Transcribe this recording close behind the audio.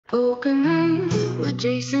Opening with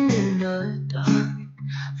Jason in the dark.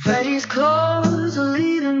 Freddy's claws are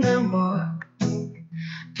leaving their mark.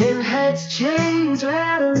 Pinhead's chains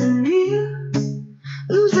rattling near.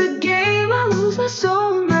 Lose the game, I lose my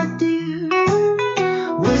soul, my dear.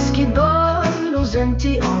 Whiskey bottles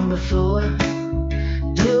empty on the floor.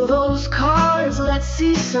 Deal those cards, let's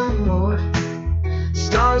see some more.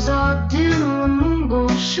 Stars are dim, the moon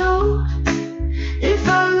won't show. If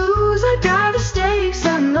I lose, I die the stakes,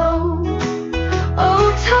 I know.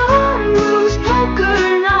 Old time blues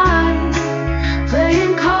poker night,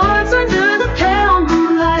 playing cards under the pale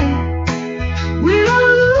moonlight. We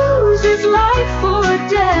don't lose, it's life or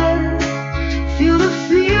death. Feel the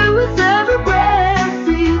fear with every breath,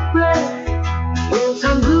 deep breath. Old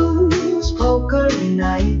time blues poker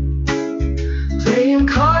night, playing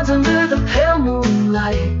cards under the pale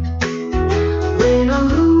moonlight. Win or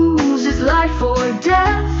lose, it's life or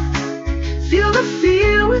death. Feel the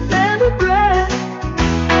fear with every breath.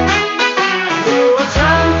 Oh,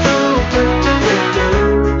 time to do.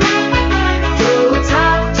 Oh,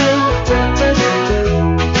 time to do.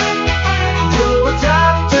 Oh,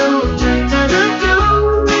 time to do.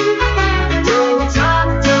 Oh,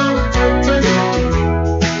 time to do.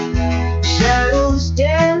 Shadows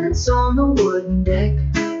dance on the wooden deck.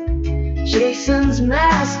 Jason's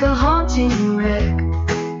mask a haunting wreck.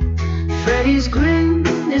 Freddy's grin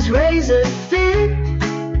is razor thin.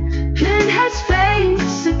 Pinhead's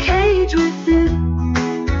face a cage within.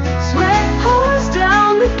 Sweat pours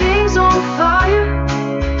down, the game's on fire.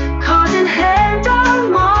 Cards in hand,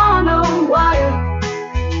 I'm on a wire.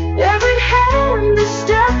 Every hand a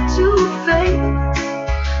step to fate.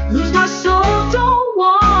 Lose my soul, don't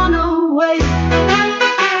wanna wait.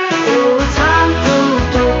 Oh, time to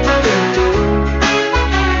do.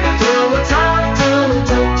 Oh, time to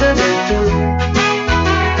do.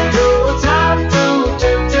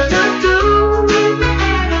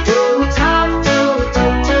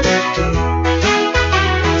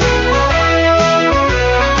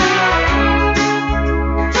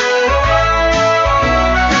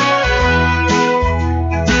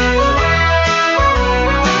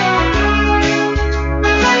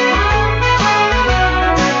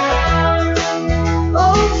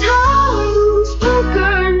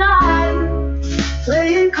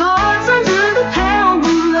 Playing cards under the pale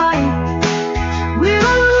moonlight. We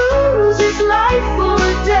don't lose, it's life or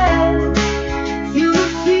death. Feel the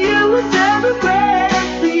fear with every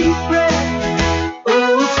breath, deep breath.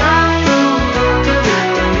 Oh, time to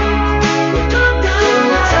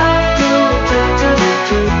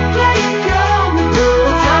let it go.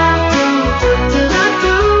 Oh,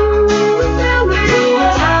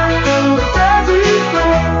 time to with every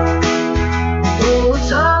breath. Oh,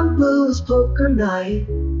 time blues poker night,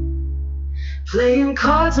 playing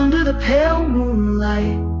cards under the pale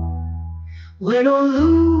moonlight. Win or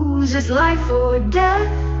lose, it's life or death.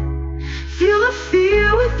 Feel the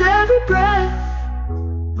fear with every breath.